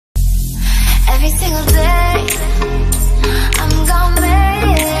every single day I'm gonna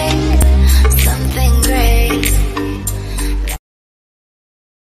make something great.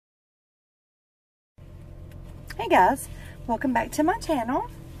 Hey guys, welcome back to my channel.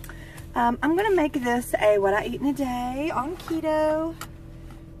 I'm gonna make this a what I eat in a day on keto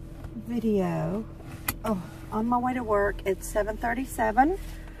video. Oh, on my way to work. It's 7:37.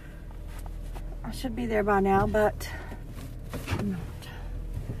 I should be there by now, but I'm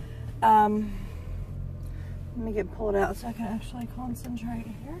not. Let me get pulled out so I can actually concentrate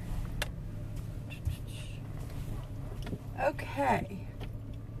here. Okay.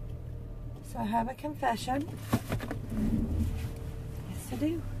 So I have a confession. Yes, I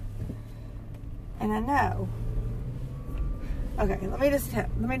do. And I know. Okay, let me just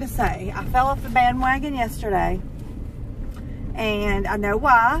say, I fell off the bandwagon yesterday, and I know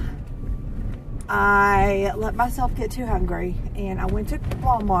why. I let myself get too hungry, and I went to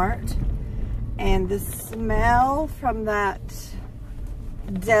Walmart, and the smell from that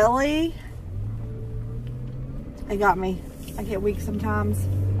deli, it got me. I get weak sometimes,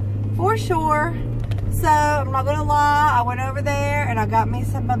 for sure. So I'm not gonna lie, I went over there and I got me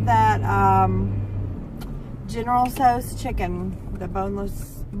some of that General Tso's chicken, the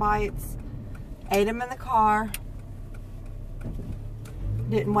boneless bites. Ate them in the car.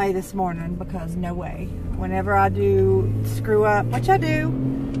 Didn't weigh this morning because no way. Whenever I do screw up, which I do,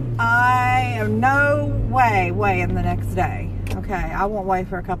 I am no way weighing the next day. Okay, I won't weigh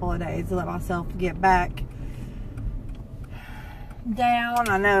for a couple of days to let myself get back down.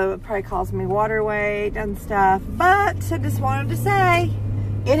 I know it probably calls me water weight and stuff, but I just wanted to say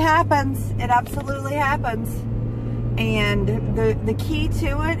it happens. It absolutely happens. And the key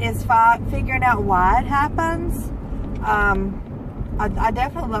to it is figuring out why it happens. I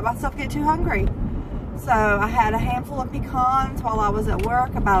definitely let myself get too hungry. So I had a handful of pecans while I was at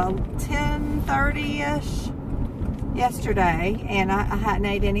work about 10:30-ish yesterday, and I hadn't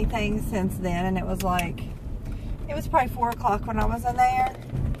ate anything since then, and it was probably 4 o'clock when I was in there.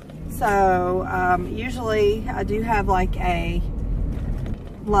 So usually I do have like a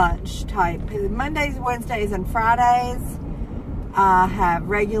lunch type. Mondays, Wednesdays, and Fridays I have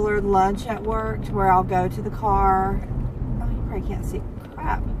regular lunch at work where I'll go to the car. Oh, you probably can't see.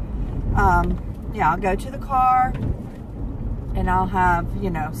 Crap. Yeah, I'll go to the car and I'll have, you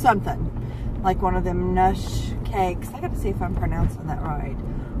know, something like one of them nush cakes. I gotta see if I'm pronouncing that right.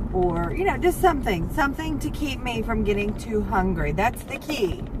 Or, you know, just something to keep me from getting too hungry. That's the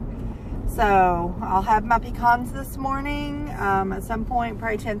key. So I'll have my pecans this morning at some point,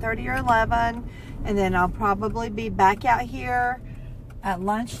 probably 10:30 or 11, and then I'll probably be back out here at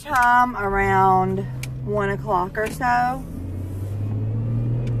lunchtime around 1 o'clock or so.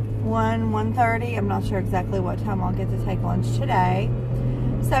 1:30. I'm not sure exactly what time I'll get to take lunch today.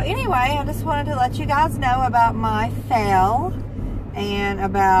 So anyway, I just wanted to let you guys know about my fail and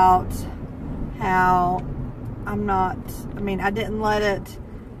about how I didn't let it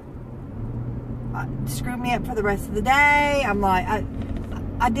screw me up for the rest of the day. I'm like,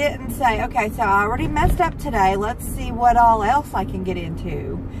 I didn't say, okay, so I already messed up today. Let's see what all else I can get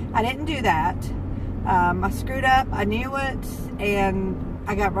into. I didn't do that. I screwed up. I knew it, and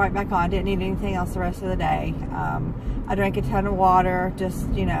I got right back on. I didn't eat anything else the rest of the day. I drank a ton of water, just,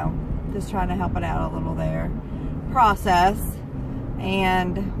 you know, just trying to help it out a little there. Process.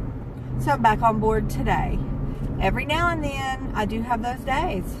 And so I'm back on board today. Every now and then, I do have those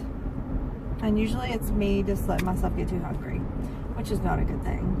days. And usually it's me just letting myself get too hungry, which is not a good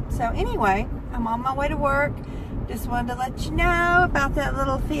thing. So anyway, I'm on my way to work. Just wanted to let you know about that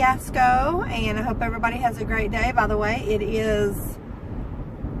little fiasco, and I hope everybody has a great day. By the way, it is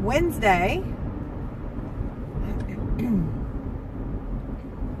Wednesday.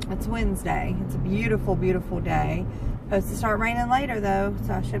 It's Wednesday. It's a beautiful, beautiful day. Supposed to start raining later though,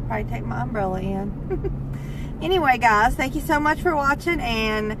 so I should probably take my umbrella in. Anyway, guys, thank you so much for watching,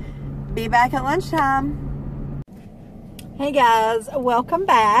 and be back at lunchtime. Hey guys, welcome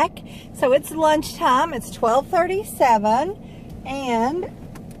back. So it's lunchtime. It's 12:37, and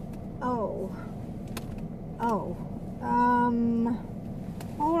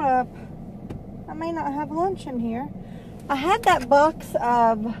hold up. I may not have lunch in here. I had that box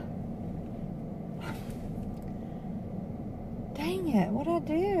of, dang it, what'd I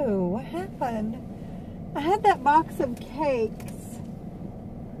do? What happened? I had that box of cakes.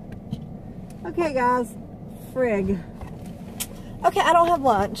 Okay guys, frig. Okay, I don't have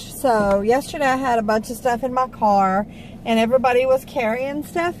lunch. So yesterday I had a bunch of stuff in my car, and everybody was carrying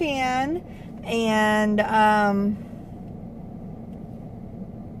stuff in, and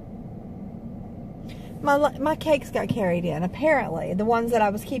my cakes got carried in, apparently. The ones that I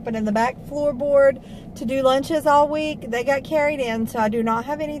was keeping in the back floorboard to do lunches all week, they got carried in, so I do not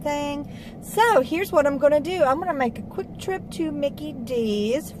have anything. So here's what I'm going to do. I'm going to make a quick trip to Mickey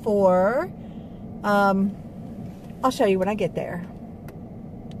D's for, I'll show you when I get there.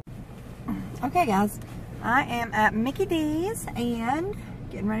 Okay guys, I am at Mickey D's and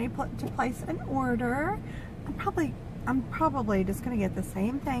getting ready to place an order. I'm probably just going to get the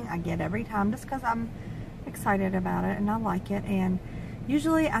same thing I get every time just because I'm excited about it and I like it. And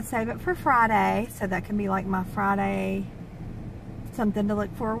usually I save it for Friday, so that can be like my Friday something to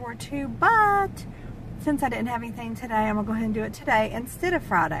look forward to. But since I didn't have anything today, I'm going to go ahead and do it today instead of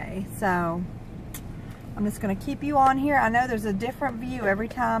Friday. So I'm just going to keep you on here. I know there's a different view every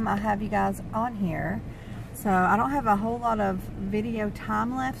time I have you guys on here. So I don't have a whole lot of video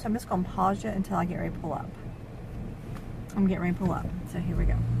time left, so I'm just going to pause it until I get ready to pull up. I'm getting ready to pull up, so here we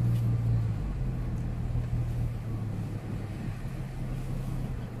go.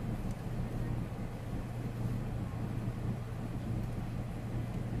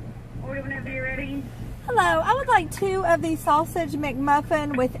 Order whenever you're ready. Hello, I would like 2 of these sausage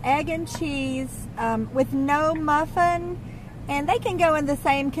McMuffin with egg and cheese, with no muffin, and they can go in the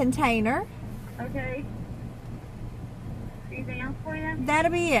same container. Okay. Anything else for you?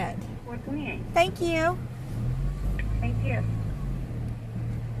 That'll be it. 428. Thank you. Thank you.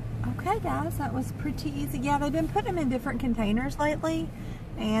 Okay guys, that was pretty easy. Yeah, they've been putting them in different containers lately,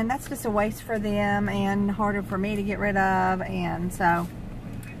 and that's just a waste for them and harder for me to get rid of, and so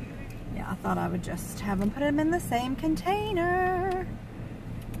yeah, I thought I would just have them put them in the same container.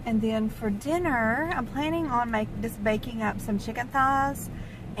 And then for dinner, I'm planning on just baking up some chicken thighs,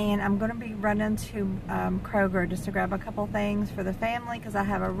 and I'm going to be running to Kroger just to grab a couple things for the family because I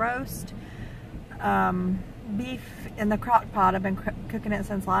have a roast beef in the crock pot. I've been cooking it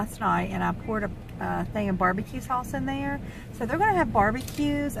since last night, and I poured a thing of barbecue sauce in there. So they're going to have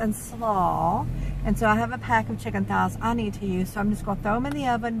barbecues and slaw, and so I have a pack of chicken thighs I need to use. So I'm just going to throw them in the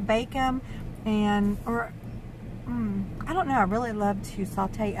oven, bake them, and I don't know, I really love to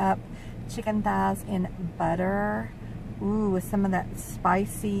saute up chicken thighs in butter, with some of that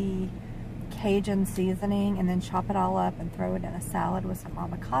spicy Cajun seasoning, and then chop it all up and throw it in a salad with some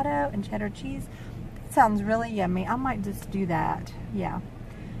avocado and cheddar cheese. Sounds really yummy. I might just do that. Yeah.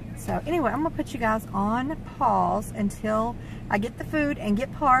 So anyway, I'm gonna put you guys on pause until I get the food and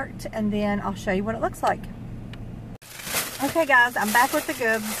get parked, and then I'll show you what it looks like. Okay guys, I'm back with the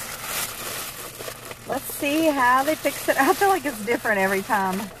goods. Let's see how they fix it. I feel like it's different every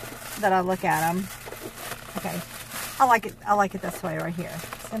time that I look at them. Okay, I like it this way right here,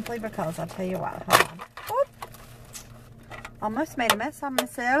 simply because I'll tell you what. Hold on. Whoop. Almost made a mess on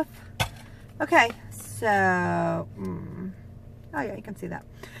myself. Okay, so, oh yeah, you can see that.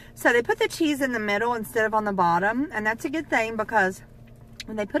 So they put the cheese in the middle instead of on the bottom, and that's a good thing because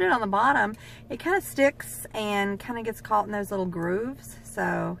when they put it on the bottom, it kind of sticks and kind of gets caught in those little grooves.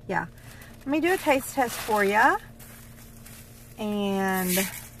 So yeah, let me do a taste test for you. And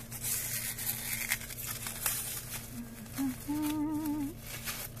I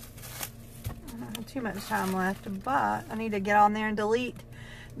don't have too much time left, but I need to get on there and delete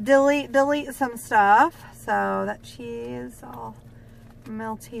some stuff. So that cheese all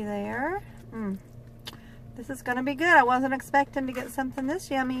melty there. This is gonna be good. I wasn't expecting to get something this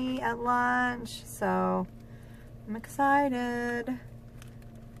yummy at lunch, so I'm excited.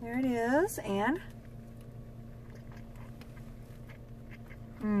 There it is, and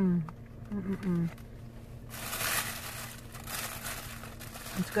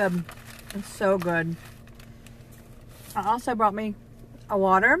it's good. It's so good. I also brought me a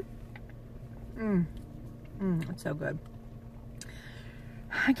water. It's so good.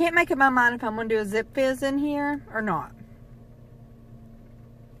 I can't make up my mind if I'm going to do a Zip Fizz in here or not.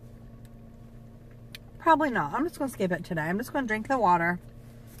 Probably not. I'm just going to skip it today. I'm just going to drink the water.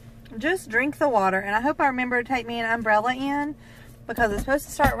 Just drink the water. And I hope I remember to take me an umbrella in, because it's supposed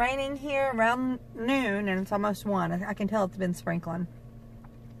to start raining here around noon, and it's almost 1. I can tell it's been sprinkling.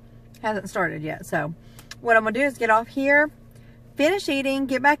 Hasn't started yet. So what I'm going to do is get off here, finish eating,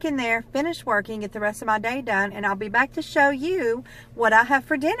 get back in there, finish working, get the rest of my day done, and I'll be back to show you what I have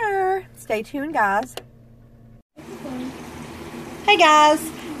for dinner. Stay tuned, guys. Hey guys.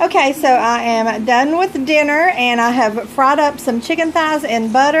 Okay, so I am done with dinner, and I have fried up some chicken thighs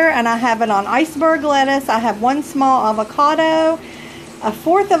in butter, and I have it on iceberg lettuce. I have 1 small avocado,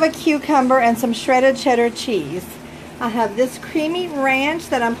 1/4 of a cucumber, and some shredded cheddar cheese. I have this creamy ranch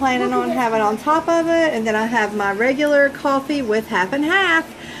that I'm planning on having on top of it, and then I have my regular coffee with half and half.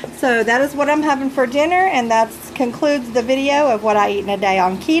 So that is what I'm having for dinner, and that concludes the video of what I eat in a day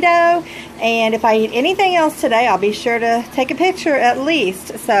on keto. And if I eat anything else today, I'll be sure to take a picture at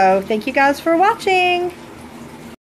least. So thank you guys for watching.